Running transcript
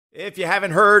If you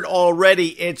haven't heard already,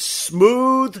 it's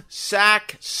Smooth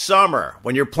Sack Summer.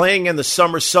 When you're playing in the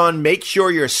summer sun, make sure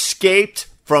you're scaped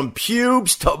from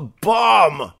pubes to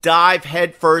bum. Dive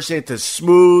headfirst into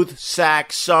Smooth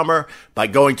Sack Summer by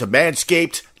going to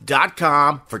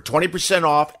manscaped.com for 20%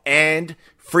 off and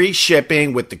free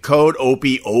shipping with the code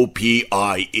OPIE,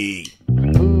 O-P-I-E.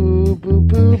 Boo, boo,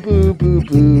 boo, boo, boo,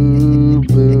 boo,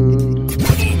 boo.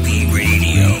 OP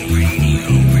Radio.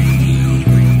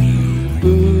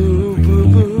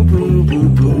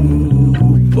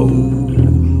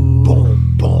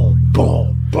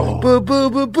 Boo, boo,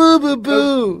 boo, boo, boo,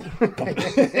 boo.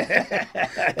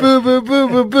 Boo, boo, boo,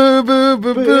 boo, boo, boo,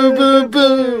 boo, boo,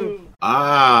 boo.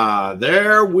 Ah,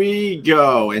 there we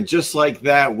go. And just like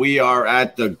that, we are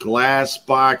at the Glass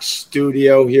Box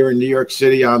Studio here in New York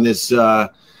City on this, I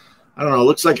don't know,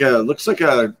 looks like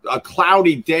a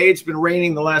cloudy day. It's been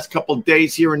raining the last couple of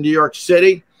days here in New York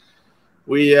City.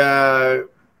 We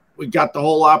got the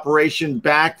whole operation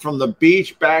back from the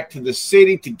beach, back to the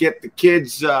city to get the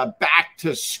kids back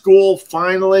to school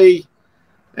finally.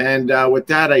 And with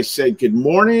that, I say good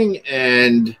morning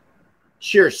and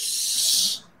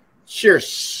cheers.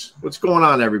 Cheers. What's going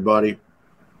on, everybody?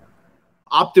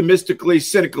 Optimistically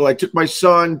cynical. I took my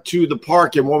son to the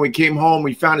park, and when we came home,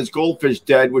 we found his goldfish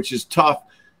dead, which is tough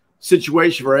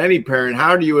situation for any parent.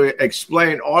 How do you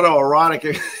explain autoerotic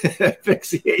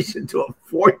asphyxiation to a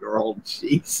 4-year-old?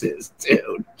 Jesus,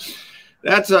 dude.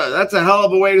 That's a hell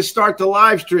of a way to start the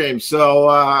live stream.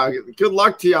 So good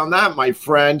luck to you on that, my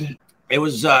friend. It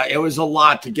was a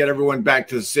lot to get everyone back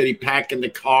to the city, packing the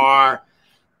car,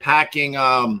 packing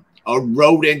a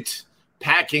rodent,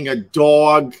 packing a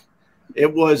dog.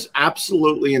 It was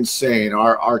absolutely insane.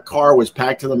 Our car was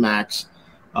packed to the max.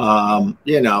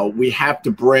 We have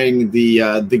to bring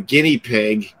the guinea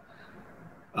pig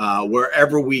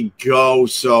wherever we go.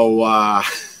 So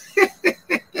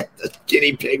the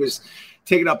guinea pig was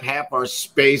taking up half our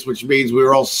space, which means we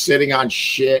were all sitting on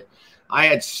shit. I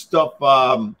had stuff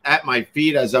at my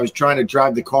feet as I was trying to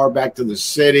drive the car back to the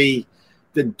city.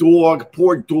 The dog,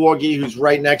 poor doggy, who's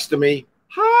right next to me.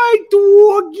 Hi,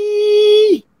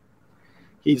 doggy.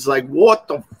 He's like, what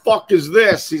the fuck is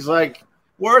this? He's like,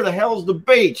 where the hell's the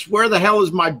beach? Where the hell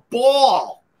is my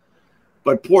ball?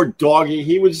 But poor doggy,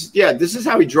 this is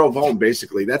how he drove home,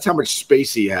 basically. That's how much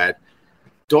space he had.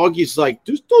 Doggy's like,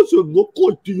 this doesn't look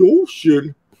like the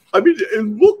ocean. I mean, it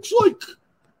looks like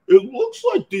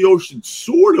the ocean,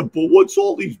 sort of, but what's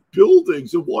all these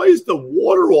buildings? And why is the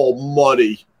water all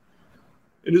muddy?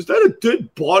 And is that a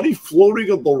dead body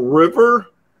floating on the river?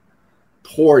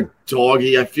 Poor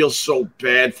doggy. I feel so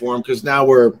bad for him because now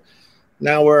we're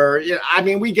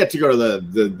we get to go to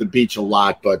the beach a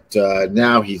lot, but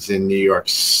now he's in New York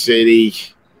City.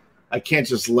 I can't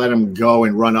just let him go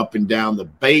and run up and down the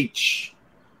beach.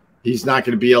 He's not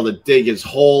going to be able to dig his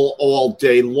hole all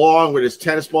day long with his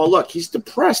tennis ball. Look, he's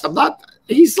depressed.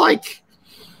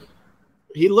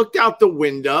 He looked out the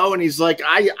window and he's like,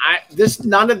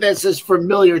 none of this is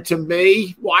familiar to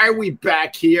me. Why are we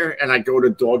back here? And I go to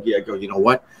doggy. I go, you know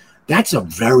what? That's a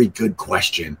very good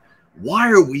question. Why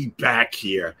are we back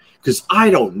here? Because I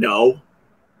don't know.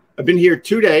 I've been here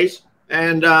 2 days,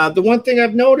 and the one thing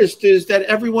I've noticed is that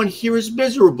everyone here is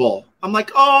miserable. I'm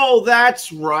like, oh,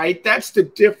 that's right. That's the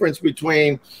difference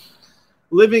between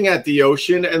living at the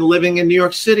ocean and living in New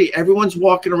York City. Everyone's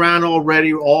walking around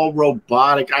already, all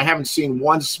robotic. I haven't seen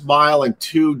one smile in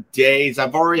 2 days.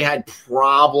 I've already had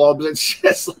problems. It's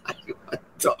just like,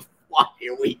 why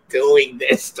are we doing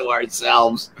this to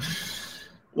ourselves?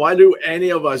 Why do any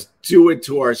of us do it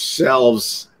to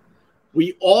ourselves?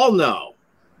 We all know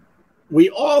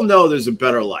there's a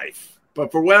better life,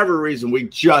 but for whatever reason, we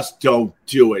just don't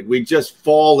do it. We just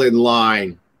fall in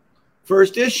line.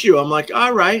 First issue, I'm like,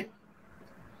 all right,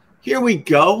 here we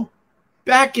go.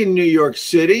 Back in New York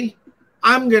City,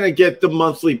 I'm going to get the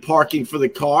monthly parking for the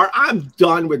car. I'm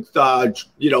done with,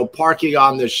 parking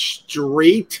on the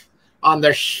street of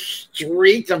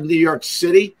New York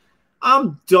City.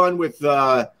 I'm done with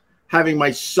having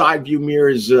my side view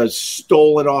mirrors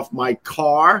stolen off my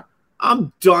car.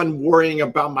 I'm done worrying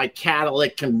about my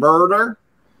catalytic converter.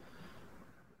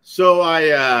 So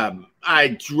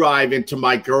I drive into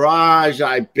my garage.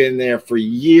 I've been there for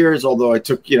years, although I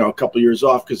took, a couple years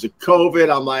off because of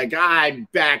COVID. I'm like, I'm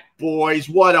back, boys.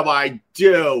 What do I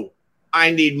do?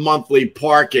 I need monthly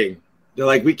parking. They're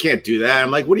like, we can't do that. I'm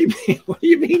like, what do you mean? What do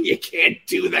you mean you can't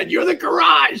do that? You're the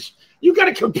garage. You got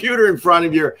a computer in front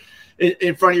of your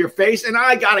face, and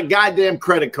I got a goddamn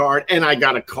credit card, and I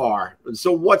got a car.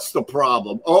 So what's the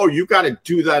problem? Oh, you got to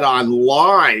do that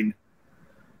online.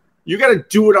 You got to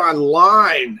do it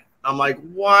online. I'm like,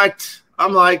 what?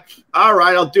 I'm like, all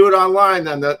right, I'll do it online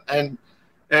then.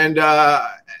 And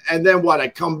then what? I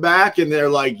come back and they're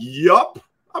like, yup.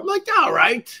 I'm like, all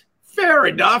right, fair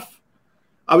enough.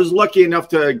 I was lucky enough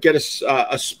to get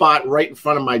a spot right in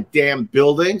front of my damn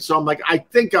building. So I'm like, I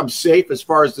think I'm safe as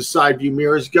far as the side view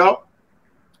mirrors go.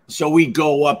 So we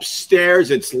go upstairs.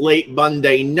 It's late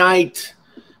Monday night.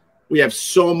 We have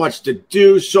so much to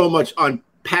do, so much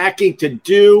unpacking to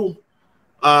do.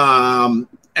 And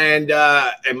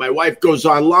my wife goes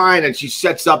online and she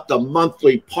sets up the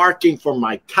monthly parking for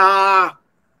my car,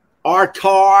 our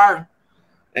car.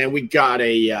 And we got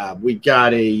an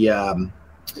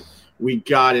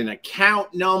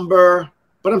account number,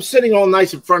 but I'm sitting all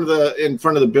nice in front of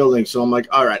the building. So I'm like,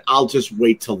 all right, I'll just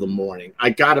wait till the morning. I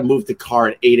got to move the car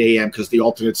at 8 a.m. because the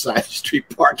alternate side of the street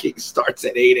parking starts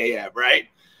at 8 a.m., right?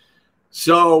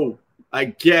 So I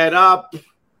get up.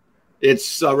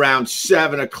 It's around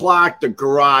 7 o'clock. The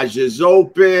garage is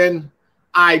open.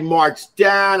 I march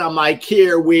down. I'm like,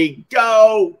 here we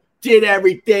go. Did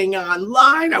everything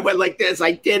online. I went like this.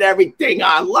 I did everything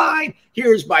online.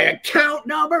 Here's my account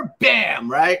number.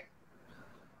 Bam, right?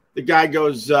 The guy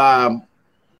goes,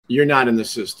 you're not in the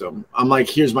system. I'm like,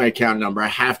 here's my account number. I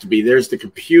have to be. There's the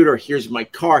computer. Here's my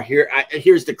car.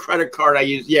 Here's the credit card I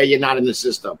use. Yeah, you're not in the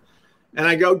system. And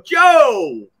I go,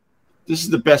 Joe, this is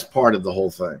the best part of the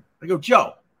whole thing. I go,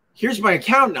 Joe, here's my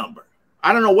account number.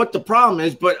 I don't know what the problem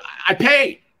is, but I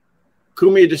paid.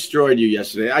 Kumia destroyed you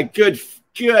yesterday. Good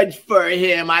for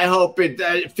him. I hope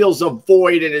it fills a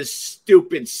void in his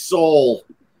stupid soul.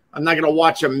 I'm not going to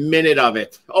watch a minute of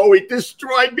it. Oh, he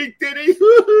destroyed me, did he?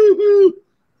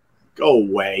 Go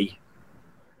away.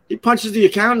 He punches the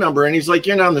account number, and he's like,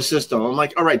 you're not in the system. I'm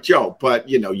like, all right, Joe, but,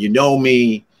 you know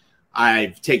me.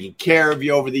 I've taken care of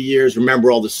you over the years.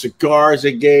 Remember all the cigars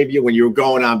I gave you when you were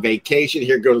going on vacation?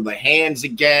 Here go to the hands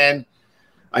again.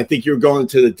 I think you were going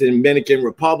to the Dominican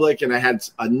Republic, and I had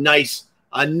a nice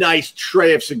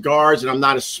tray of cigars, and I'm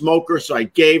not a smoker, so I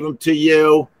gave them to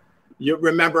you. You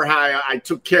remember how I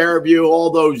took care of you all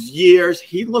those years?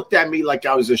 He looked at me like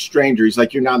I was a stranger. He's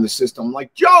like, you're not in the system. I'm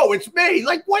like, Joe, it's me. He's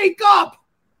like, wake up.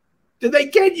 Did they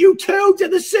get you too?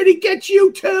 Did the city get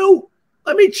you too?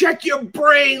 Let me check your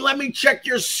brain. Let me check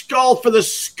your skull for the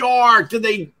scar. Did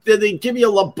they give you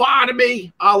a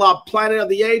lobotomy a la Planet of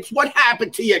the Apes? What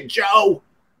happened to you, Joe?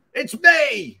 It's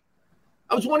me.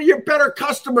 I was one of your better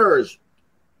customers.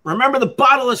 Remember the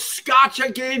bottle of scotch I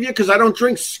gave you because I don't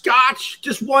drink scotch?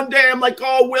 Just one day I'm like,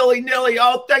 oh, willy-nilly.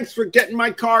 Oh, thanks for getting my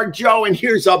car, Joe. And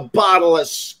here's a bottle of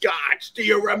scotch. Do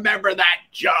you remember that,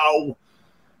 Joe?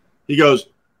 He goes,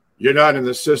 you're not in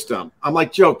the system. I'm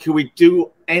like, Joe, can we do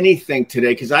anything today?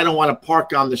 Because I don't want to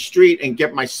park on the street and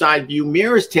get my side view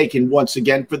mirrors taken once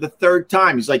again for the third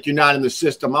time. He's like, you're not in the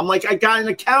system. I'm like, I got an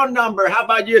account number. How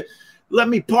about you let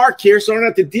me park here so I don't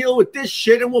have to deal with this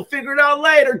shit and we'll figure it out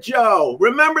later, Joe.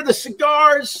 Remember the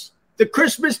cigars, the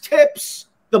Christmas tips,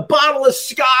 the bottle of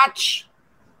scotch?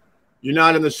 You're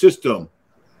not in the system.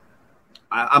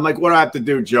 I'm like, what do I have to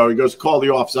do, Joe? He goes, call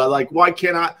the office. I'm like, why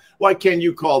can't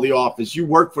you call the office? You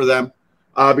work for them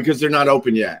because they're not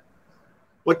open yet.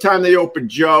 What time they open,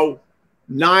 Joe?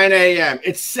 9 a.m.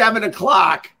 It's 7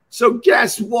 o'clock. So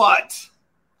guess what?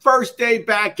 First day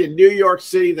back in New York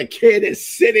City, the kid is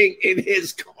sitting in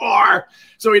his car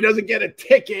so he doesn't get a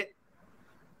ticket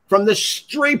from the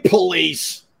street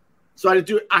police. So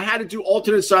I had to do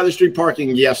alternate side of the street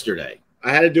parking yesterday.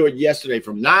 I had to do it yesterday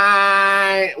from 8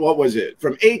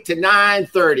 to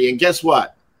 9:30. And guess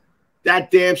what?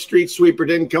 That damn street sweeper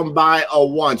didn't come by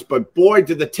once. But boy,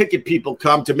 did the ticket people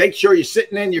come to make sure you're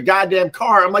sitting in your goddamn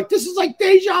car. I'm like, this is like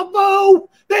deja vu.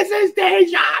 This is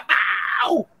deja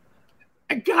vu.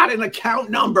 I got an account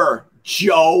number,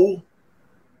 Joe.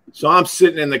 So I'm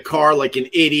sitting in the car like an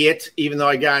idiot, even though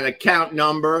I got an account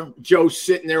number. Joe's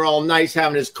sitting there all nice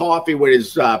having his coffee with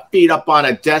his feet up on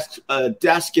a desk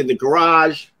in the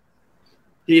garage.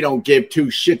 He don't give two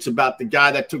shits about the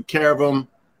guy that took care of him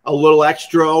a little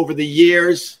extra over the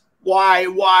years. Why?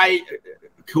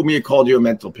 Kumia called you a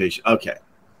mental patient. Okay.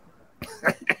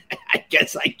 I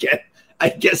guess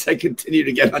I continue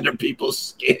to get under people's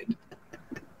skin.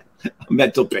 A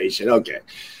mental patient. Okay.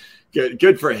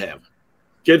 Good for him.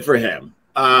 Good for him.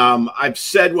 I've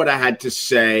said what I had to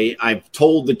say. I've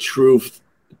told the truth.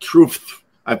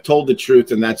 I've told the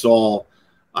truth, and that's all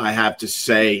I have to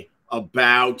say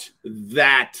about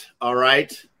that. All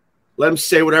right? Let him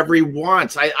say whatever he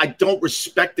wants. I don't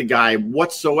respect the guy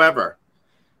whatsoever.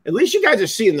 At least you guys are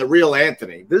seeing the real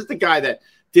Anthony. This is the guy that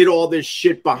did all this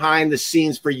shit behind the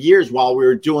scenes for years while we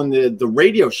were doing the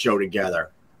radio show together.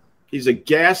 He's a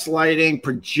gaslighting,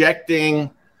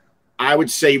 projecting, I would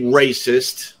say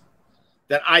racist.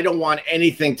 that I don't want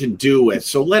anything to do with.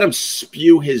 So let him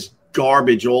spew his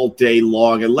garbage all day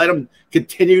long and let him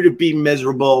continue to be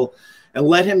miserable and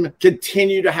let him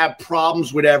continue to have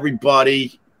problems with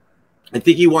everybody. I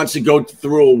think he wants to go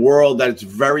through a world that is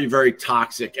very, very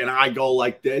toxic. And I go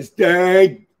like this,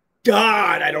 thank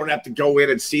God I don't have to go in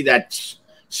and see that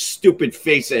stupid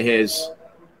face of his.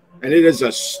 And it is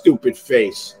a stupid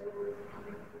face.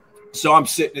 So I'm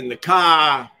sitting in the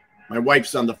car. My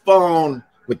wife's on the phone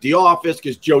with the office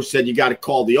because Joe said you got to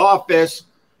call the office.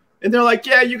 And they're like,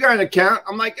 yeah, you got an account.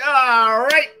 I'm like, all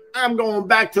right, I'm going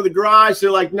back to the garage.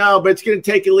 They're like, no, but it's going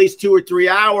to take at least 2 or 3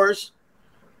 hours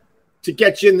to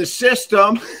get you in the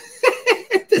system.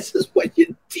 This is what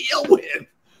you deal with.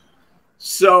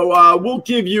 So we'll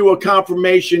give you a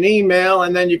confirmation email,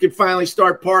 and then you can finally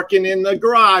start parking in the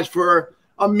garage for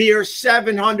a mere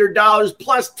 $700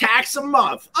 plus tax a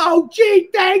month. Oh, gee,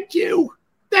 thank you.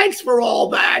 Thanks for all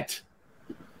that.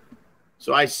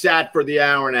 So I sat for the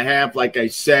hour and a half. Like I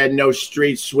said, no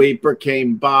street sweeper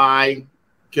came by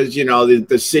because, you know,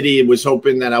 the city was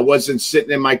hoping that I wasn't sitting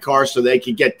in my car so they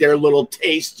could get their little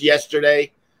taste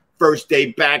yesterday. First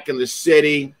day back in the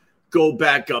city, go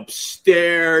back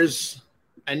upstairs.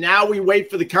 And now we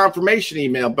wait for the confirmation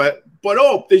email. But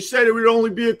they said it would only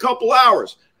be a couple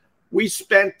hours. We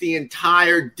spent the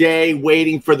entire day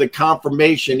waiting for the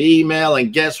confirmation email.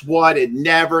 And guess what? It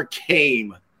never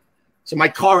came. So my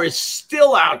car is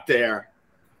still out there.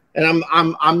 And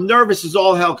I'm nervous as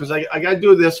all hell because I got to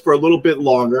do this for a little bit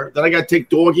longer. Then I got to take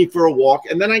Doggy for a walk.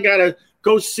 And then I got to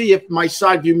go see if my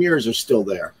side view mirrors are still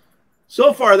there.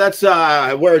 So far, that's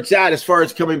where it's at as far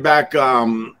as coming back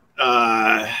to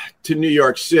New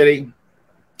York City.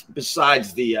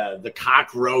 Besides the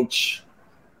cockroach,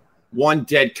 one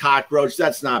dead cockroach,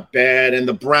 that's not bad. And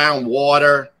the brown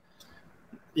water,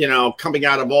 you know, coming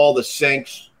out of all the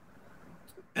sinks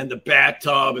and the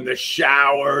bathtub and the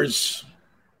showers.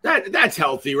 That's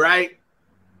healthy, right?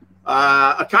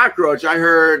 A cockroach, I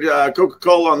heard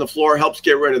Coca-Cola on the floor helps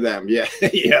get rid of them. Yeah,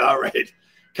 yeah, all right.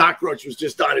 Cockroach was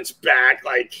just on its back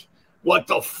like, what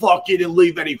the fuck? You didn't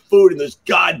leave any food in this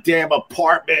goddamn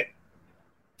apartment.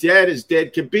 Dead as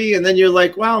dead could be. And then you're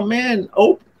like, wow, man,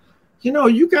 you know,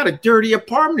 you got a dirty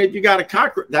apartment if you got a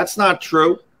cockroach. That's not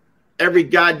true. Every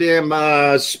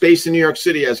goddamn space in New York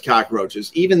City has cockroaches,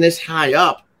 even this high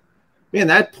up. Man,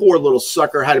 that poor little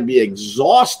sucker had to be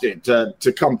exhausted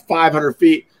to come 500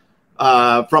 feet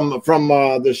from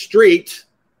the street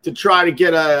to try to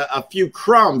get a few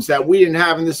crumbs that we didn't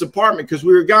have in this apartment because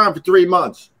we were gone for 3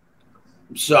 months.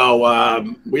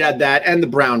 So we had that and the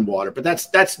brown water. But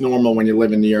that's normal when you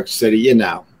live in New York City, you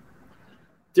know.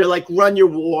 They're like, run your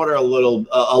water a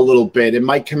little bit. It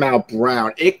might come out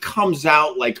brown. It comes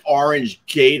out like orange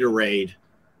Gatorade.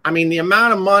 I mean, the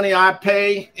amount of money I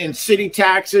pay in city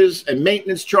taxes and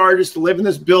maintenance charges to live in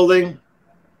this building,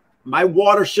 my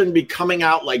water shouldn't be coming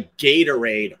out like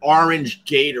Gatorade, orange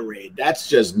Gatorade. That's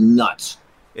just nuts.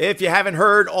 If you haven't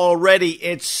heard already,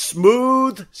 it's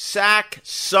Smooth Sack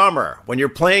Summer. When you're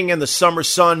playing in the summer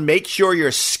sun, make sure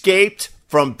you're scaped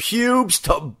from pubes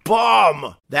to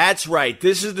bum. That's right.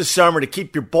 This is the summer to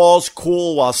keep your balls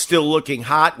cool while still looking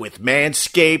hot with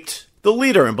Manscaped. The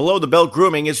leader in below-the-belt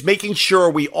grooming is making sure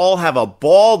we all have a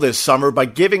ball this summer by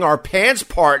giving our pants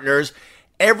partners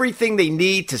everything they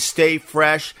need to stay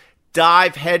fresh.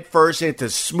 Dive headfirst into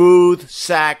Smooth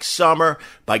Sack Summer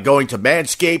by going to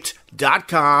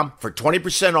manscaped.com for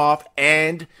 20% off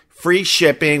and free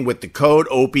shipping with the code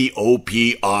OPIE,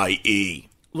 O-P-I-E.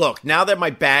 Look, now that my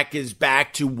back is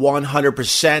back to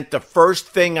 100%, the first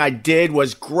thing I did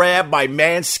was grab my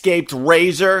Manscaped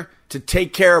razor to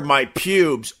take care of my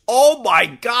pubes. Oh my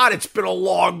God, it's been a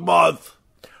long month.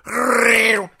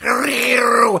 There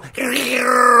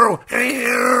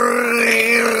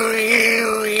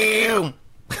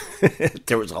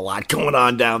was a lot going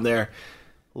on down there.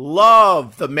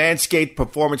 Love the Manscaped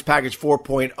Performance Package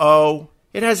 4.0.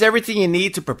 It has everything you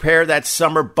need to prepare that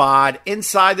summer bod.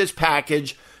 Inside this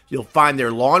package, you'll find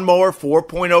their Lawnmower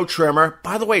 4.0 trimmer.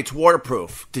 By the way, it's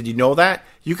waterproof. Did you know that?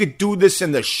 You could do this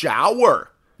in the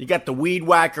shower. You got the Weed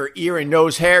Whacker ear and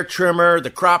nose hair trimmer,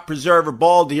 the Crop Preserver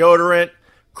ball deodorant,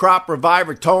 Crop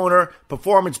Reviver toner,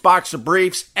 Performance Boxer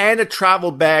briefs, and a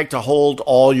travel bag to hold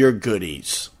all your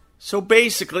goodies. So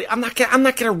basically, I'm not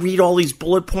gonna read all these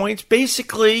bullet points.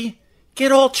 Basically,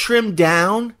 get all trimmed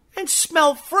down and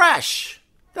smell fresh.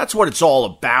 That's what it's all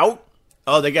about.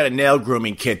 Oh, they got a nail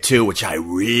grooming kit too, which I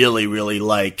really, really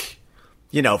like.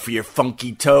 You know, for your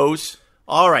funky toes.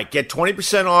 All right, get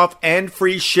 20% off and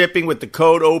free shipping with the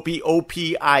code OPIE,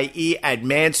 O-P-I-E at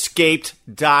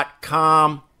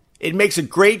manscaped.com. It makes a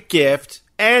great gift.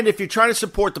 And if you're trying to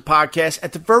support the podcast,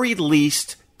 at the very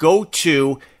least, go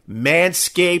to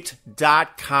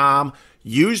manscaped.com.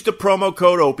 Use the promo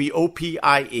code OPIE,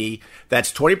 O-P-I-E.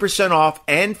 That's 20% off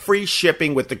and free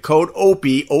shipping with the code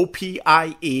OPIE,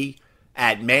 O-P-I-E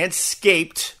at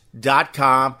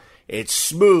manscaped.com. It's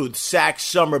smooth sack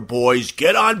summer, boys.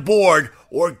 Get on board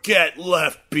or get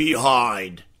left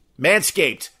behind.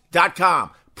 Manscaped.com.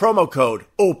 Promo code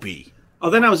OPIE. Oh,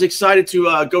 then I was excited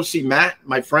to go see Matt,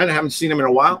 my friend. I haven't seen him in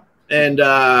a while. And,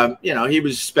 he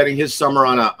was spending his summer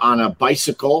on a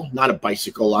bicycle, not a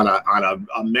bicycle, on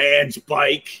a man's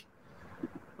bike.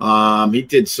 He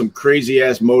did some crazy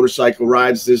ass motorcycle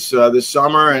rides this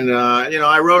summer. And,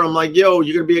 I wrote him like, yo,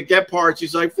 you're going to be at Get Parts.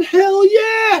 He's like, hell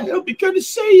yeah. It'll be good to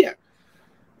see you.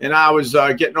 And I was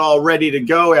getting all ready to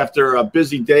go after a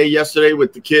busy day yesterday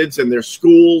with the kids and their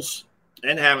schools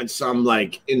and having some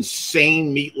like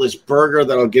insane meatless burger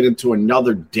that I'll get into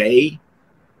another day.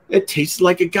 It tasted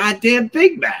like a goddamn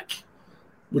Big Mac,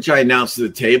 which I announced to the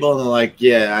table. And they're like,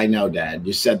 yeah, I know, Dad.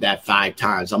 You said that 5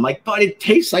 times. I'm like, but it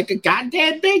tastes like a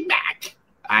goddamn Big Mac.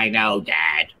 I know,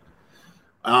 Dad.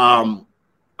 I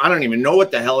don't even know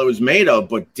what the hell it was made of,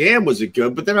 but damn, was it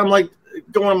good. But then I'm like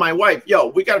going to my wife, yo,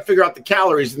 we got to figure out the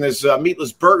calories in this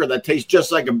meatless burger that tastes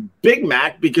just like a Big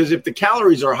Mac, because if the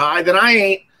calories are high, then I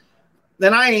ain't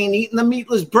eating the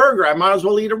meatless burger. I might as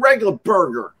well eat a regular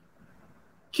burger.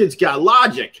 Kids got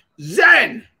logic.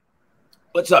 Zen.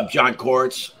 What's up, John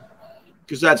Kortz?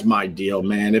 Because that's my deal,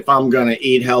 man. If I'm going to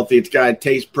eat healthy, it's got to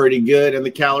taste pretty good and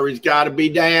the calories got to be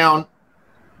down.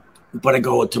 But I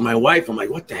go to my wife. I'm like,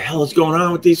 what the hell is going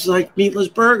on with these like meatless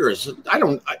burgers? I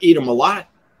don't eat them a lot.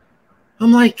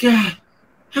 I'm like,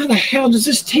 how the hell does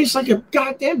this taste like a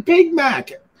goddamn Big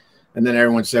Mac? And then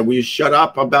everyone said, will you shut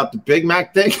up about the Big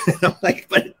Mac thing? I'm like,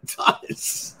 but it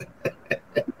does.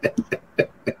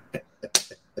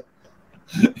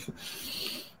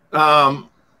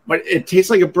 But it tastes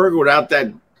like a burger without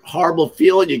that horrible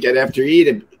feeling you get after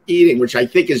eating, which I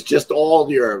think is just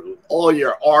all your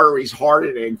arteries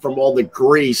hardening from all the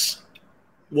grease.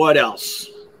 What else?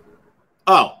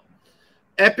 Oh,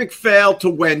 epic fail to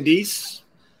Wendy's.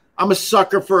 I'm a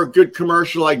sucker for a good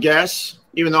commercial, I guess,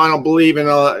 even though I don't believe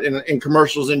in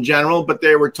commercials in general. But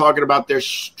they were talking about their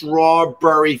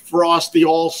strawberry frosty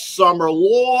all summer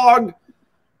long.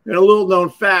 And a little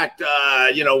known fact,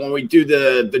 when we do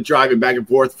the driving back and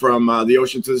forth from the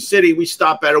ocean to the city, we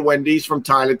stop at a Wendy's from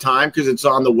time to time because it's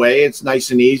on the way. It's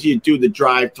nice and easy. You do the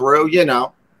drive-through,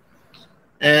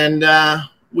 And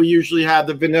we usually have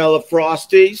the vanilla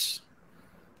Frosties.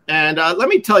 And let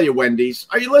me tell you, Wendy's,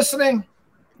 are you listening?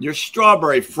 Your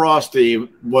strawberry Frosty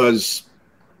was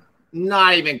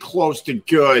not even close to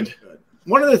good.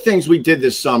 One of the things we did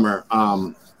this summer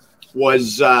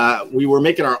was we were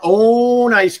making our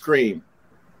own ice cream.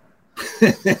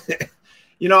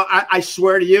 I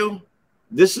swear to you,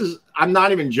 I'm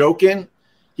not even joking.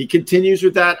 He continues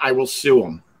with that. I will sue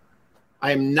him.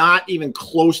 I am not even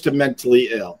close to mentally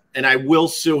ill, and I will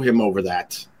sue him over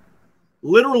that.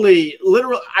 Literally,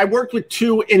 I worked with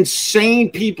 2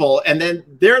 insane people, and then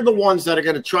they're the ones that are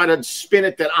going to try to spin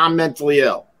it that I'm mentally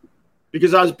ill.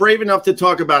 Because I was brave enough to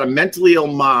talk about a mentally ill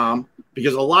mom,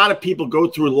 because a lot of people go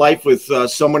through life with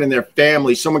someone in their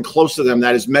family, someone close to them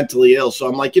that is mentally ill. So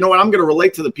I'm like, you know what? I'm going to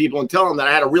relate to the people and tell them that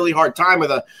I had a really hard time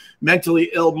with a mentally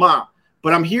ill mom.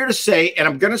 But I'm here to say, and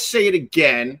I'm going to say it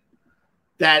again,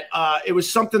 that it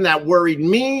was something that worried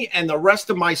me and the rest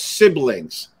of my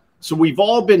siblings. So we've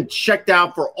all been checked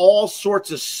out for all sorts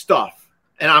of stuff.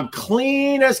 And I'm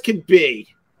clean as can be.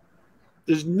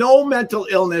 There's no mental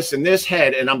illness in this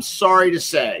head, and I'm sorry to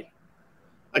say.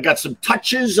 I got some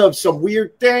touches of some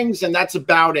weird things, and that's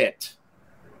about it.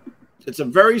 It's a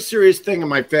very serious thing in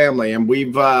my family, and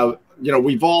we've all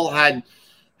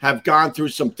have gone through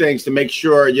some things to make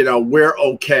sure, we're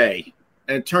okay.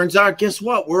 And it turns out, guess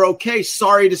what? We're okay.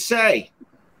 Sorry to say.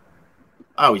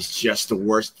 Oh, he's just the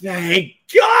worst. Thank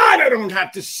God I don't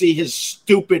have to see his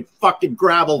stupid fucking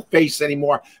gravel face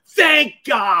anymore. Thank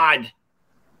God.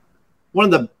 One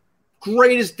of the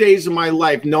greatest days of my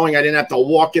life, knowing I didn't have to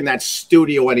walk in that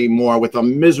studio anymore with a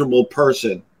miserable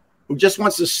person who just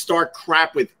wants to start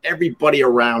crap with everybody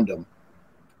around him.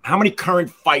 How many current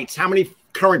fights, how many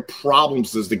current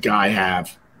problems does the guy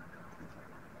have?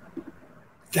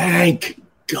 Thank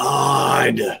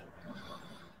God.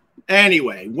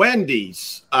 Anyway,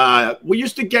 Wendy's. We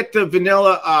used to get the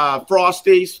vanilla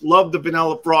Frosties. Loved the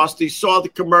vanilla Frosties. Saw the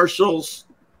commercials.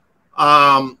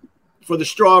 For the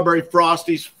strawberry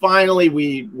Frosties. Finally,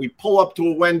 we pull up to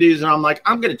a Wendy's, and I'm like,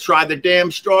 I'm going to try the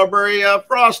damn strawberry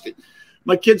Frosty.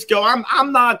 My kids go,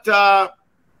 I'm not...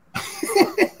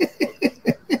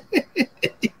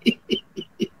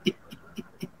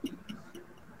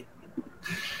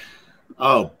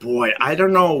 Oh, boy. I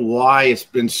don't know why it's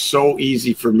been so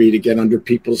easy for me to get under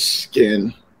people's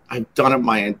skin. I've done it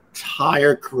my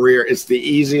entire career. It's the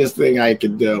easiest thing I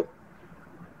could do.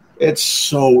 It's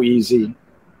so easy.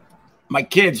 My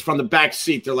kids from the back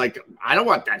seat, they're like, I don't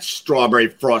want that strawberry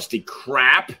frosty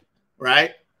crap,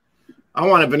 right? I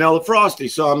want a vanilla frosty.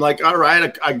 So I'm like, all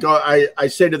right. I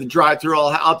say to the drive-thru,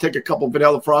 I'll take a couple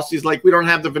vanilla frosties. Like, we don't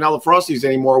have the vanilla frosties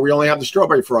anymore. We only have the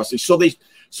strawberry frosties.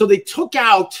 So they took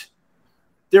out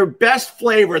their best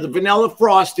flavor, the vanilla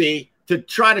frosty, to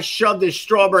try to shove this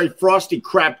strawberry frosty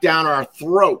crap down our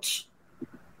throats.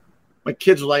 My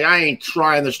kids were like, I ain't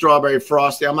trying the strawberry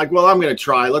frosty. I'm like, well, I'm going to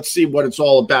try. Let's see what it's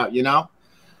all about, you know?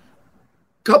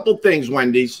 Couple things,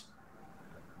 Wendy's.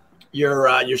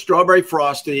 Your strawberry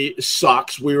frosty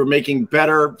sucks. We were making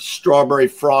better strawberry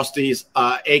frosties,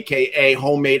 a.k.a.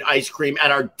 homemade ice cream,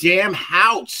 at our damn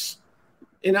house.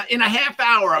 In a half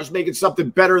hour, I was making something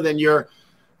better than your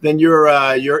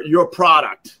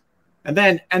product. And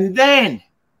then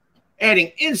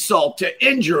adding insult to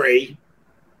injury,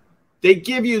 they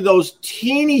give you those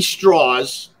teeny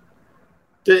straws.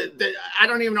 I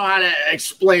don't even know how to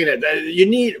explain it.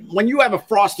 When you have a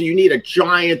Frosty, you need a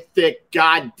giant, thick,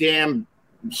 goddamn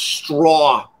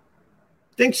straw.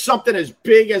 Think something as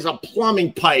big as a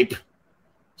plumbing pipe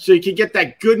so you can get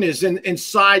that goodness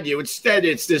inside you. Instead,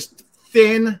 it's this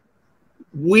thin,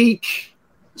 weak,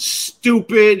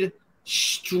 stupid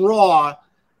straw.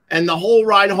 And the whole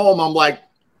ride home, I'm like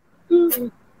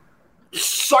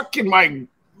sucking my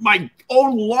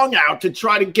own lung out to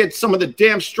try to get some of the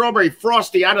damn strawberry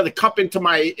frosty out of the cup into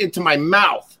my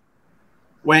mouth.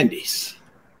 Wendy's,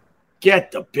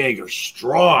 get the bigger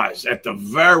straws at the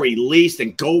very least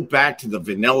and go back to the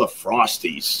vanilla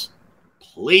frosties.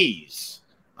 Please.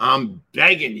 I'm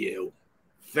begging you.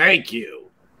 Thank you.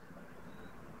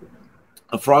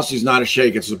 A frosty's not a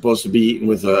shake. It's supposed to be eaten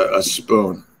with a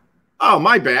spoon. Oh,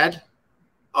 my bad.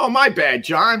 Oh, my bad,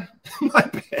 John. My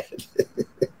bad.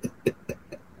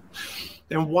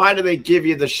 Then why do they give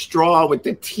you the straw with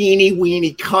the teeny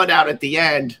weeny cutout at the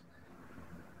end?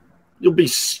 You'll be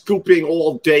scooping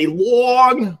all day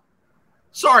long.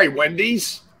 Sorry,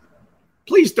 Wendy's.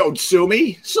 Please don't sue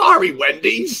me. Sorry,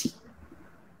 Wendy's.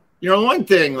 You know, one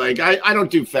thing, like, I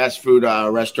don't do fast food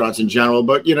restaurants in general,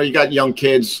 but, you know, you got young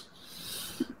kids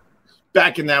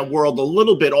back in that world a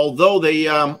little bit, although they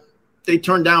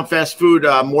turn down fast food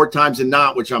more times than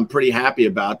not, which I'm pretty happy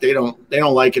about. They don't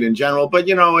like it in general. But,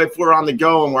 you know, if we're on the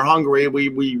go and we're hungry,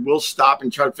 we will stop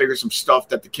and try to figure some stuff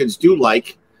that the kids do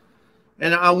like.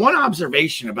 And one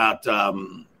observation about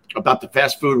the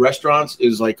fast food restaurants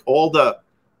is like all the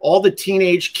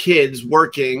teenage kids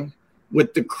working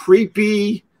with the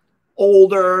creepy,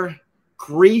 older,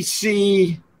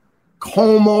 greasy,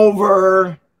 comb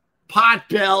over,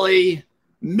 potbelly,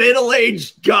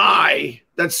 middle-aged guy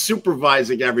that's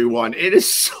supervising everyone. It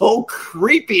is so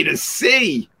creepy to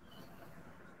see.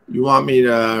 You want me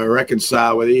to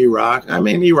reconcile with E-Rock? I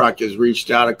mean, E-Rock has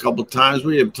reached out a couple times.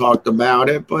 We have talked about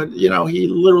it, but, you know, he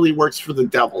literally works for the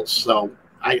devil. So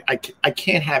I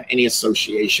can't have any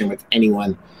association with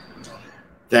anyone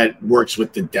that works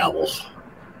with the devil,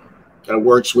 that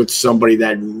works with somebody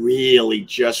that really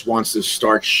just wants to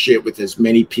start shit with as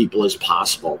many people as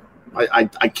possible.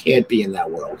 I can't be in that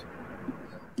world.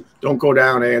 Don't go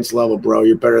down Ant's level, bro.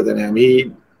 You're better than him.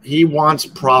 He wants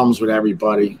problems with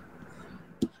everybody.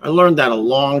 I learned that a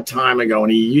long time ago,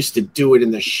 and he used to do it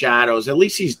in the shadows. At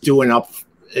least he's doing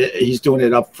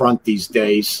it up front these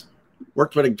days.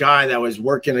 Worked with a guy that was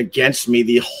working against me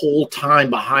the whole time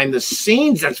behind the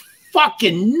scenes. That's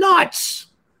fucking nuts.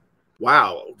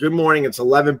 Wow. Good morning. It's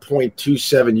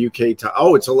 11:27 UK time.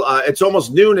 Oh, it's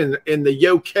almost noon in the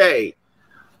UK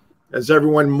as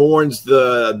everyone mourns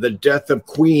the death of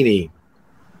Queenie.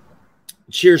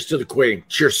 Cheers to the Queen.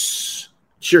 Cheers.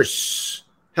 Cheers.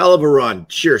 Hell of a run.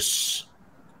 Cheers.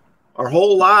 Our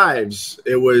whole lives,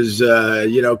 it was,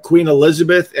 Queen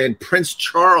Elizabeth and Prince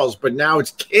Charles, but now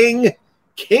it's King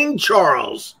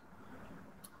Charles.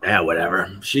 Yeah,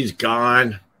 whatever. She's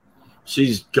gone.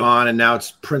 She's gone, and now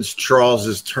it's Prince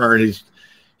Charles's turn.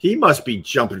 He must be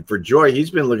jumping for joy.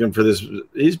 He's been looking for this.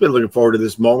 He's been looking forward to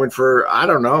this moment for, I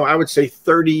don't know, I would say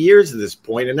 30 years at this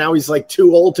point, and now he's like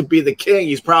too old to be the king.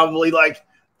 He's probably like,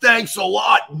 thanks a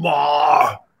lot,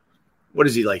 Ma. What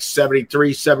is he, like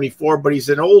 73, 74? But he's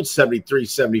an old 73,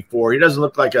 74. He doesn't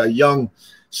look like a young,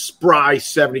 spry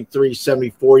 73,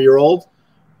 74-year-old.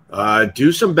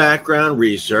 Do some background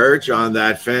research on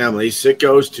that family.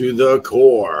 Sickos to the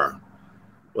core.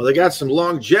 Well, they got some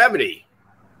longevity.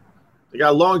 They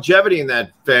got longevity in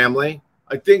that family.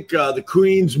 I think the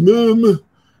Queen's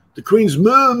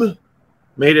mom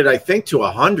made it, I think, to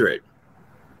 100.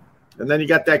 And then you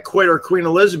got that quitter, Queen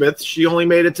Elizabeth. She only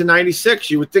made it to 96.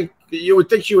 You would think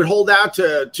she would hold out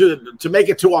to make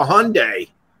it to a Hyundai.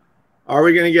 Are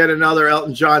we going to get another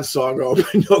Elton John song over?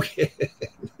 No kidding.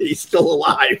 He's still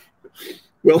alive.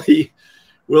 Will he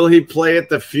play at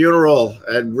the funeral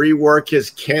and rework his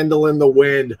Candle in the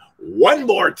Wind one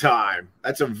more time?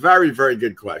 That's a very, very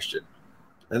good question.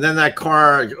 And then that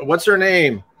car, what's her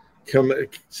name?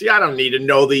 See, I don't need to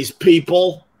know these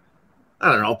people.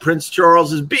 I don't know, Prince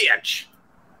Charles's bitch,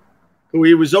 who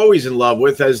he was always in love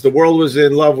with, as the world was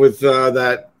in love with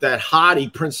that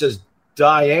hottie, Princess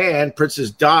Diane,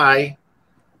 Princess Di.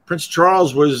 Prince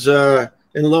Charles was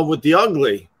in love with the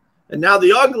ugly, and now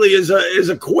the ugly is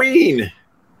a queen.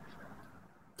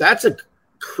 That's a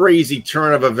crazy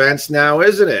turn of events now,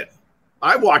 isn't it?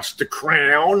 I watched The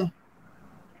Crown.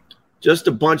 Just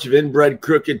a bunch of inbred,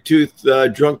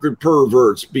 crooked-toothed, drunkard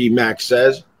perverts, B-Max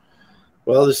says.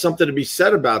 Well, there's something to be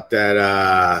said about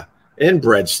that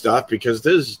inbred stuff, because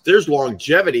there's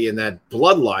longevity in that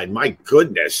bloodline. My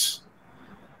goodness.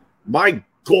 My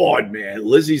God, man.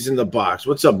 Lizzie's in the box.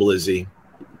 What's up, Lizzie?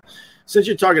 Since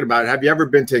you're talking about it, have you ever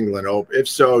been to England? Oh, if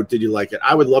so, did you like it?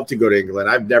 I would love to go to England.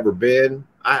 I've never been.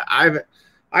 I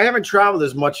haven't traveled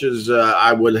as much as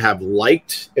I would have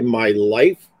liked in my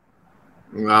life.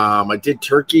 I did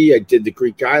Turkey. I did the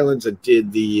Greek islands. I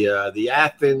did the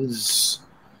Athens.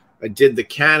 I did the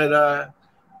Canada.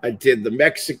 I did the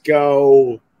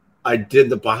Mexico. I did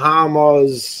the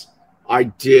Bahamas. I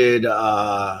did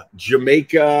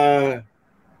Jamaica.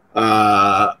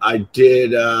 I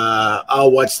did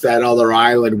what's that other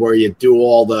island where you do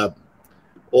all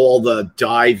the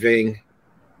diving?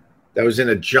 That was in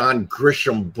a John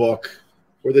Grisham book,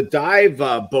 where the dive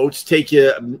boats take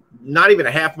you not even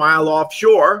a half mile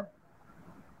offshore,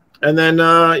 and then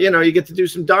you get to do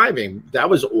some diving. That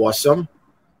was awesome.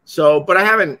 So, but I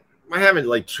haven't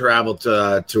like traveled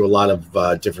to a lot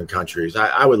of different countries.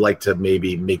 I would like to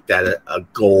maybe make that a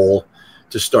goal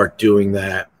to start doing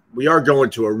that. We are going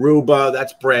to Aruba.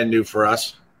 That's brand new for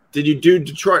us. Did you do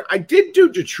Detroit? I did do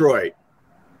Detroit.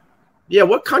 Yeah,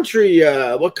 what country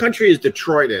is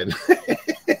Detroit in?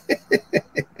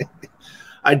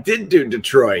 I did do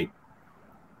Detroit.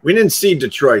 We didn't see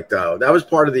Detroit, though. That was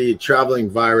part of the Traveling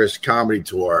Virus comedy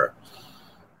tour.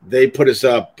 They put us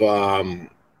up,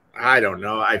 I don't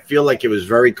know. I feel like it was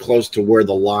very close to where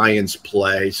the Lions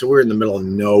play. So we're in the middle of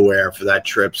nowhere for that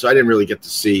trip. So I didn't really get to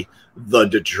see the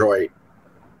Detroit.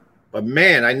 But,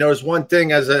 man, I noticed one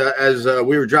thing as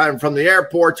we were driving from the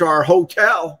airport to our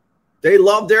hotel. They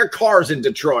love their cars in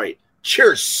Detroit.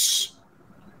 Cheers.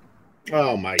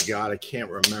 Oh, my God. I can't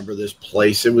remember this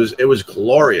place. It was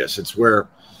glorious. It's where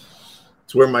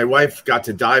my wife got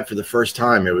to dive for the first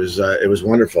time. It was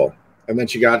wonderful. And then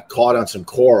she got caught on some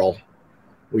coral.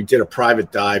 We did a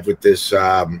private dive with this.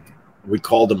 We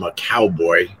called him a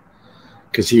cowboy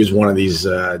because he was one of these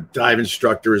dive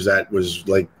instructors that was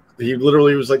like, he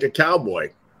literally was like a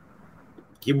cowboy.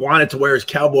 He wanted to wear his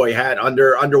cowboy hat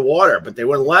underwater, but they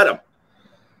wouldn't let him.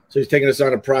 So he's taking us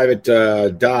on a private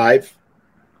dive.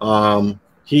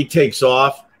 He takes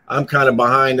off. I'm kind of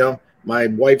behind him. My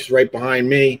wife's right behind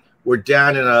me. We're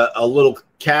down in a little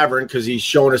cavern because he's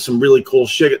showing us some really cool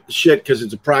shit because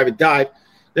it's a private dive.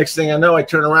 Next thing I know, I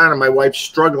turn around and my wife's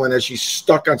struggling as she's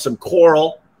stuck on some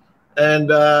coral.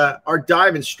 And our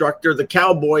dive instructor, the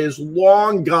cowboy, is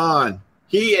long gone.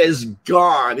 He is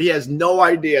gone. He has no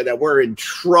idea that we're in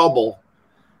trouble.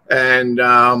 And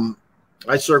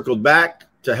I circled back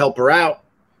to help her out.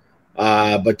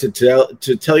 But to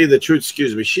tell you the truth,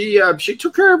 excuse me, she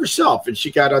took care of herself and she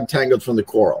got untangled from the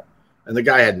coral. And the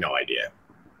guy had no idea.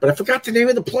 But I forgot the name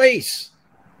of the place.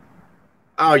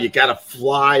 Oh, you got to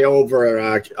fly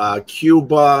over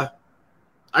Cuba.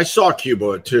 I saw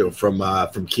Cuba, too, from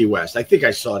Key West. I think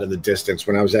I saw it in the distance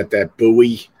when I was at that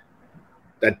buoy.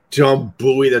 That dumb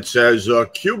buoy that says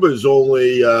Cuba's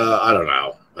only, I don't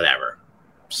know, whatever,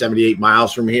 78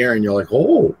 miles from here. And you're like,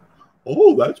 oh,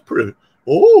 that's pretty,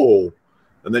 oh.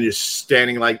 And then you're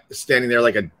standing there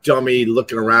like a dummy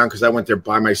looking around because I went there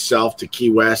by myself to Key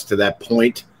West to that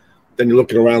point. Then you're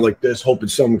looking around like this, hoping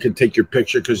someone can take your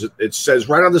picture because it says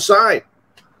right on the side,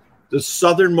 the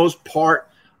southernmost part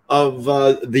of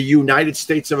the United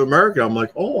States of America. I'm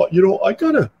like, oh, I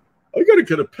gotta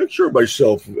get a picture of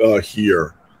myself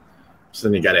here. So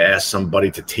then you got to ask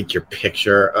somebody to take your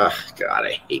picture. Oh, God,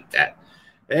 I hate that.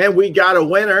 And we got a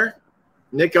winner.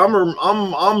 Nick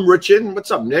Richin.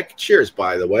 What's up, Nick? Cheers,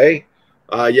 by the way.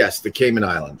 Yes, the Cayman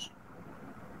Islands.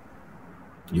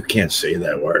 You can't say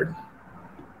that word.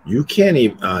 You can't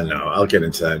even. No, I'll get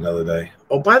into that another day.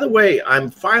 Oh, by the way, I'm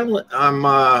filing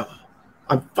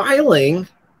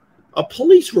a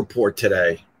police report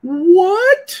today.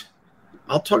 What?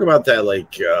 I'll talk about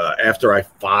that after I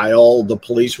file the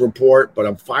police report, but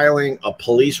I'm filing a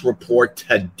police report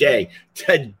today.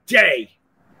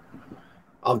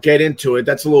 I'll get into it.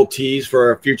 That's a little tease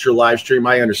for a future live stream.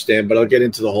 I understand, but I'll get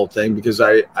into the whole thing because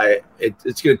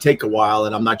it's going to take a while,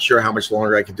 and I'm not sure how much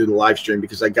longer I can do the live stream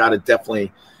because I got to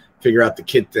definitely figure out the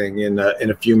kid thing in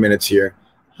a few minutes here.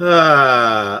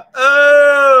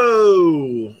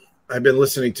 I've been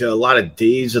listening to a lot of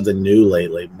Days of the New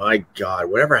lately. My God,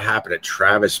 whatever happened to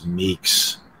Travis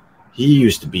Meeks? He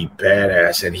used to be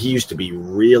badass, and he used to be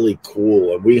really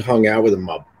cool, and we hung out with him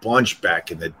a bunch back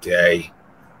in the day.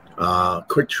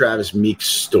 Quick Travis Meeks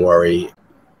story.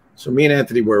 So me and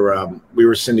Anthony we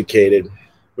were syndicated.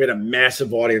 We had a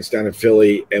massive audience down in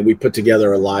Philly, and we put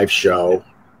together a live show.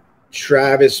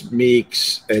 Travis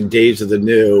Meeks and Days of the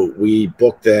New, we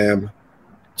booked them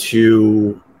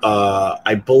to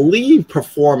I believe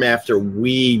perform after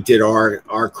we did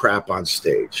our crap on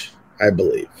stage, I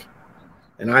believe.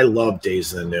 And I love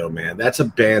Days of the New, man. That's a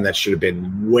band that should have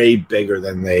been way bigger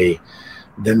than they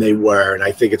were, and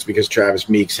I think it's because Travis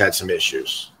Meeks had some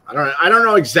issues. I don't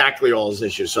know exactly all his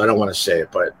issues, so I don't want to say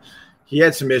it, but he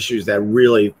had some issues that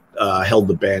really held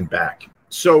the band back.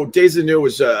 So Days of the New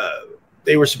was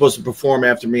they were supposed to perform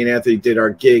after me and Anthony did our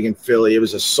gig in Philly. It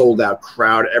was a sold-out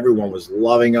crowd. Everyone was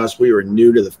loving us. We were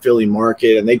new to the Philly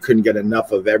market, and they couldn't get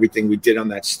enough of everything we did on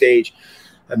that stage.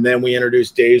 And then we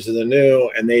introduced Days of the New,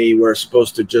 and they were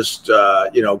supposed to just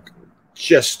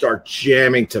start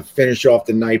jamming to finish off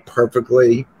the night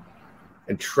perfectly.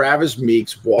 And Travis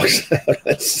Meeks walks out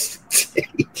on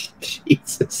stage.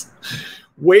 Jesus.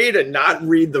 Way to not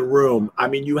read the room. I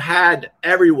mean, you had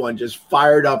everyone just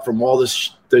fired up from all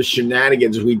the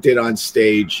shenanigans we did on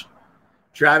stage.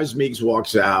 Travis Meeks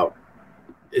walks out.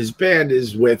 His band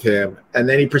is with him, and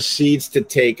then he proceeds to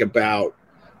take about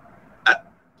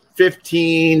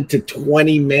 15 to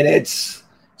 20 minutes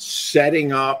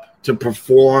setting up to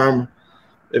perform.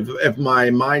 If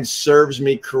my mind serves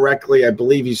me correctly, I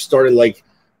believe he started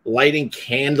lighting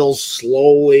candles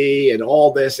slowly and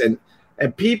all this.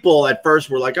 And people at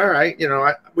first were like, all right,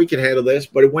 we can handle this.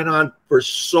 But it went on for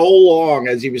so long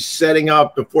as he was setting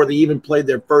up before they even played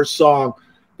their first song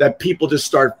that people just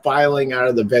start filing out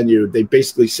of the venue. They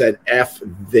basically said, F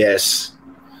this.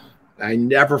 I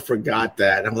never forgot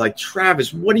that. I'm like,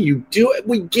 Travis, what are you doing?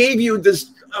 We gave you this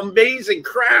amazing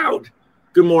crowd.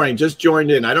 Good morning. Just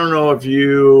joined in. I don't know if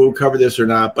you cover this or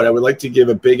not, but I would like to give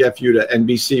a big FU to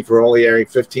NBC for only airing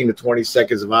 15 to 20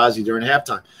 seconds of Ozzy during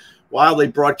halftime, while they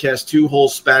broadcast 2 whole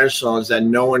Spanish songs that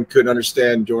no one could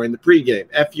understand during the pregame.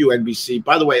 FU NBC.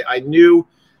 By the way, I knew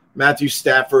Matthew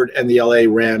Stafford and the LA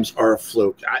Rams are a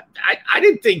fluke. I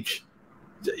didn't think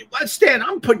 – Stan,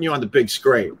 I'm putting you on the big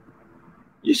screen.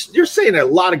 You're saying a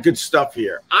lot of good stuff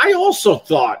here. I also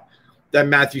thought that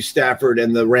Matthew Stafford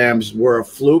and the Rams were a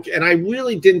fluke, and I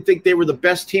really didn't think they were the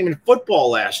best team in football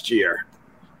last year.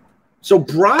 So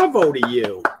bravo to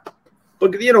you.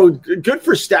 But, good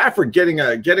for Stafford getting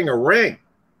a ring.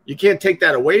 You can't take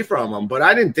that away from him. But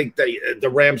I didn't think the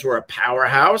Rams were a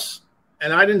powerhouse,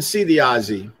 and I didn't see the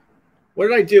Ozzy. What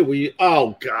did I do?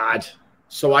 Oh, God.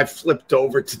 So I flipped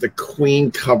over to the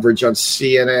Queen coverage on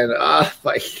CNN. Oh,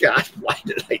 my God. Why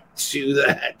did I do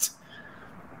that?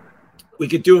 We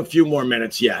could do a few more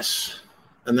minutes, yes.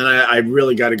 And then I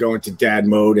really got to go into dad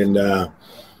mode and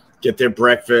get their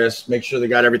breakfast, make sure they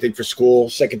got everything for school,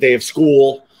 second day of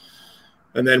school,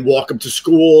 and then walk them to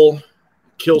school,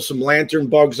 kill some lantern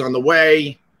bugs on the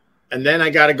way, and then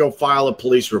I got to go file a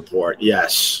police report,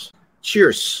 yes.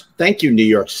 Cheers. Thank you, New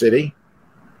York City.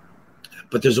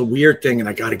 But there's a weird thing, and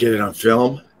I got to get it on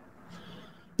film.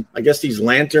 I guess these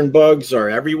lantern bugs are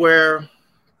everywhere.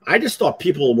 I just thought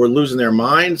people were losing their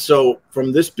minds. So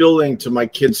from this building to my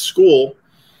kid's school,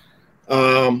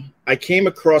 I came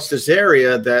across this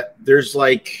area that there's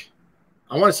I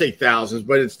want to say thousands,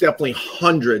 but it's definitely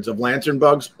hundreds of lantern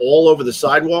bugs all over the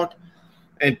sidewalk.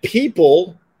 And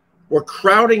people were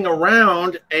crowding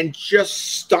around and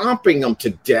just stomping them to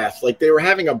death. Like they were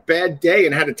having a bad day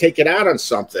and had to take it out on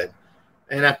something.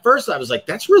 And at first I was like,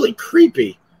 that's really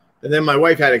creepy. And then my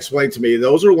wife had explained to me,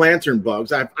 those are lantern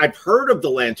bugs. I've heard of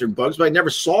the lantern bugs, but I never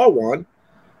saw one.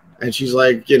 And she's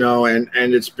like, and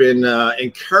it's been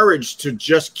encouraged to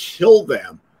just kill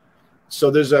them.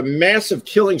 So there's a massive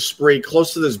killing spree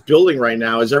close to this building right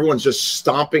now as everyone's just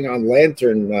stomping on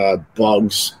lantern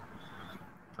bugs.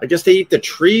 I guess they eat the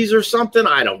trees or something.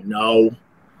 I don't know.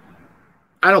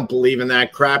 I don't believe in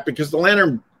that crap because the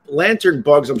lantern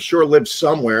bugs, I'm sure, live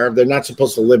somewhere. They're not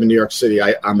supposed to live in New York City,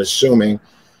 I'm assuming.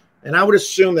 And I would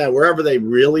assume that wherever they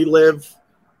really live,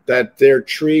 that their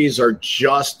trees are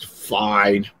just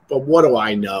fine. But what do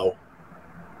I know?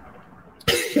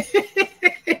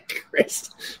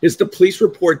 is the police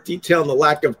report detailing the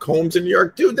lack of combs in New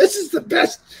York. Dude, this is the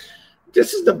best.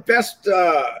 This is the best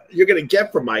you're going to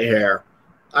get from my hair.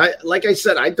 Like I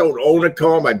said, I don't own a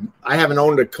comb. I haven't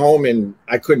owned a comb, and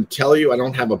I couldn't tell you. I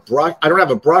don't have a brush. I don't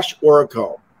have a brush or a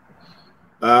comb.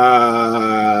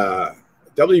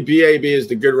 WBAB is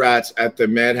the Good Rats at the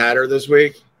Mad Hatter this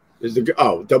week.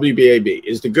 WBAB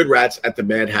is the Good Rats at the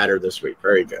Mad Hatter this week.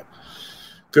 Very good.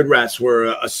 Good Rats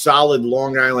were a solid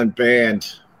Long Island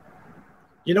band.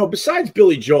 You know, besides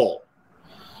Billy Joel,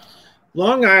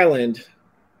 Long Island.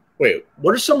 Wait,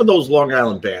 what are some of those Long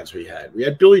Island bands we had? We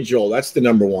had Billy Joel. That's the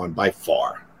number one by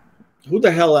far. Who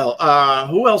the hell else?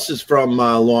 Who else is from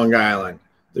Long Island?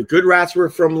 The Good Rats were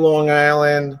from Long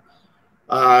Island.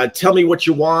 Tell Me What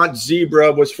You Want.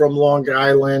 Zebra was from Long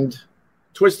Island.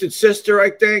 Twisted Sister, I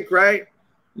think, right?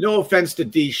 No offense to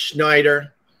Dee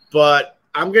Schneider, but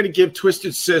I'm going to give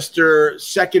Twisted Sister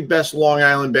second best Long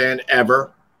Island band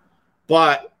ever.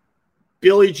 But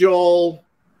Billy Joel,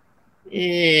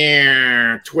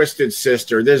 Twisted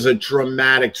Sister, there's a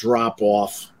dramatic drop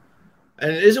off.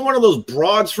 And isn't one of those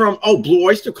broads from, Blue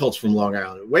Oyster Cult's from Long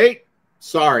Island. Wait,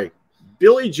 sorry.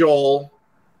 Billy Joel,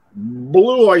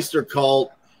 Blue Oyster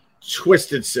Cult,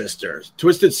 Twisted Sisters.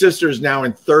 Twisted Sisters now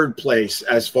in third place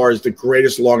as far as the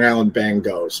greatest Long Island band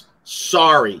goes.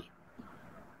 Sorry.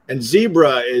 And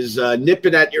Zebra is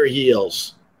nipping at your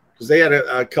heels because they had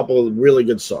a couple of really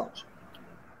good songs.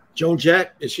 Joan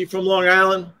Jett, is she from Long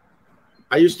Island?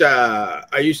 I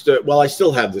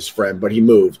still have this friend, but he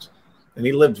moved. And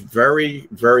he lived very,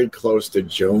 very close to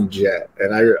Joan Jett.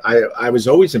 And I was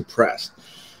always impressed.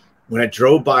 When I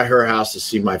drove by her house to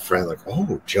see my friend,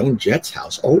 like, Joan Jett's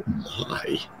house. Oh,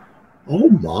 my.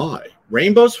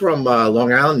 Rainbow's from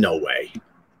Long Island? No way.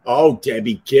 Oh,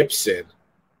 Debbie Gibson.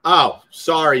 Oh,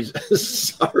 sorry.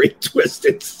 Sorry,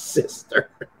 Twisted Sister.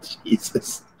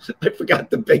 Jesus. I forgot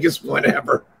the biggest one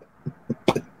ever.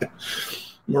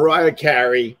 Mariah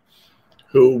Carey,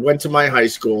 who went to my high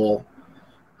school,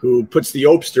 who puts the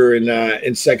Opster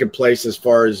in second place as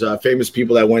far as famous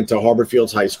people that went to Harbor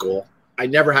Fields High School. I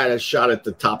never had a shot at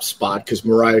the top spot because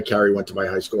Mariah Carey went to my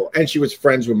high school, and she was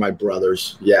friends with my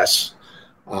brothers. Yes,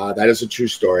 that is a true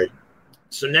story.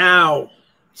 So now,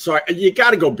 you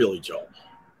got to go Billy Joel,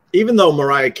 even though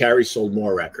Mariah Carey sold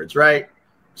more records, right?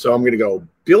 So I'm going to go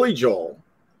Billy Joel,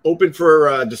 open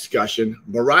for discussion,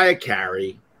 Mariah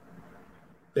Carey.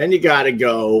 Then you got to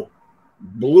go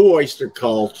Blue Oyster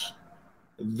Cult,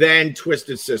 then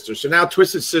Twisted Sister. So now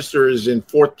Twisted Sister is in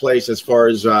fourth place as far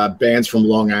as bands from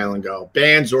Long Island go.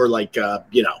 Bands or like,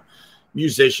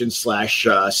 musicians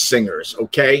 / singers,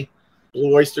 okay?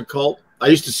 Blue Oyster Cult. I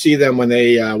used to see them when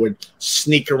they would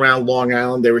sneak around Long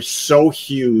Island. They were so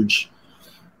huge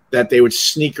that they would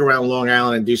sneak around Long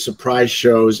Island and do surprise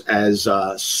shows as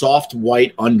Soft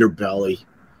White Underbelly.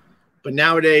 But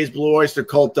nowadays, Blue Oyster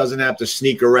Cult doesn't have to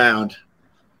sneak around.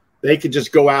 They could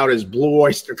just go out as Blue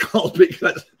Oyster Cult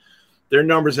because their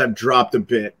numbers have dropped a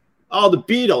bit. Oh, the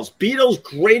Beatles. Beatles,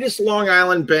 greatest Long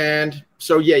Island band.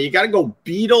 So, yeah, you got to go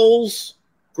Beatles,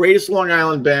 greatest Long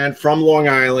Island band from Long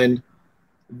Island,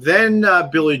 then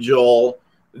Billy Joel,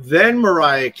 then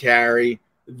Mariah Carey,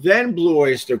 then Blue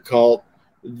Oyster Cult,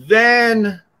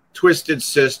 then Twisted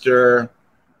Sister,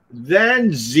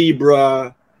 then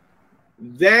Zebra,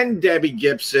 then Debbie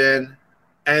Gibson,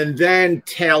 and then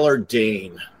Taylor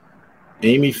Dane.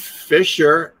 Amy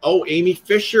Fisher. Oh, Amy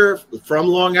Fisher from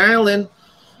Long Island.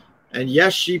 And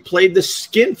yes, she played the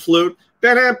skin flute.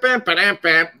 Ba-dam-bam,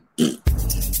 ba-dam-bam.